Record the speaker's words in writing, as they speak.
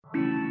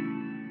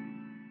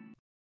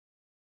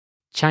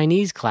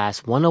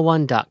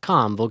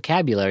ChineseClass101.com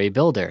Vocabulary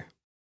Builder.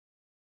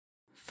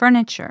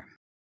 Furniture.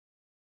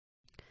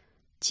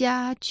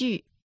 家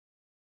具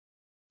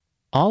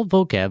All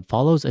vocab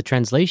follows a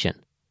translation.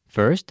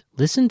 First,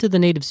 listen to the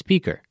native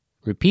speaker.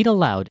 Repeat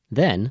aloud,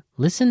 then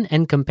listen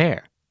and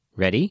compare.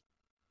 Ready?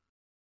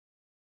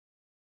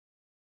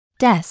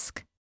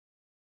 Desk.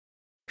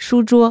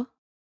 书桌。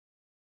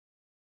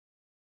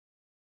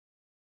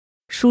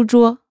书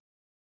桌。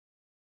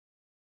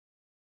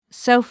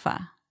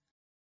Sofa.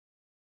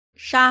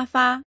 沙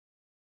发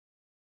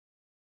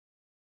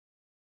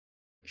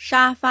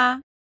沙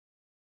发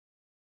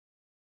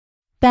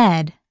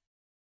Bed.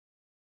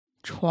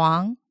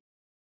 床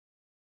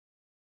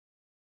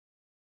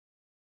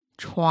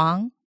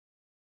床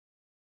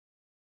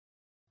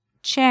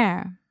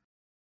Chair.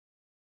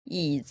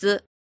 椅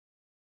子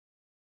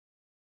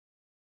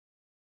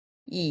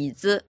椅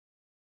子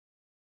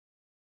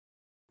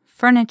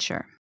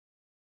Furniture.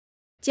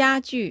 家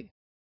具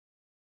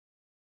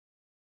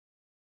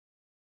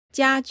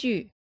家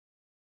具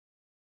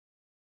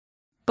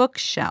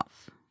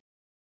Bookshelf.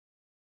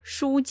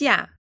 书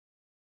架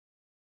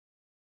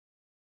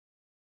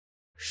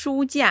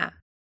书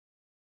架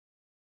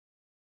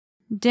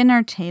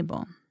Dinner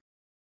table.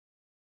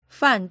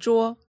 饭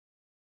桌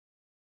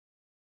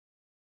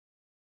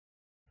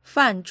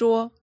饭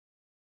桌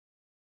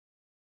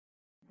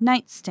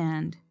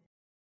Nightstand.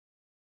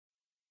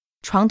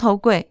 床头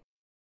柜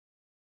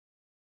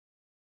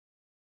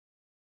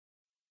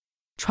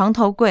床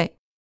头柜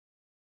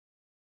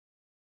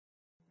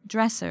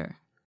Dresser.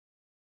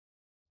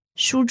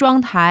 梳妆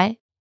台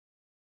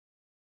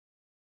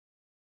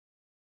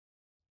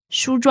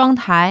梳妆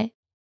台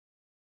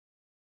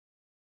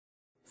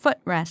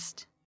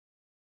Footrest.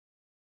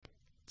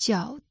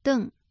 脚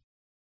凳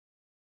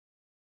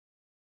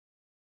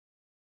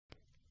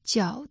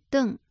脚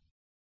凳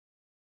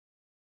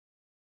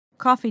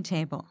Coffee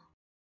table.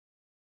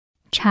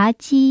 茶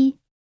几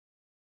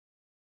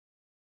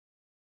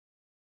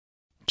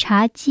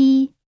茶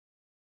几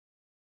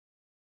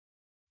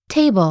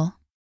Table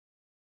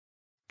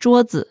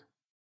桌子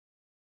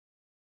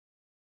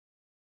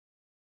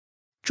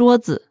桌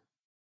子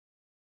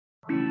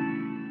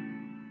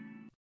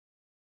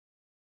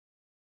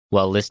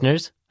Well,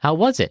 listeners, how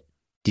was it?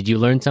 Did you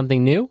learn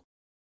something new?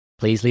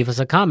 Please leave us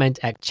a comment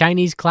at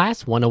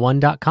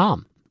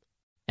ChineseClass101.com.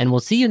 And we'll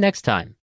see you next time.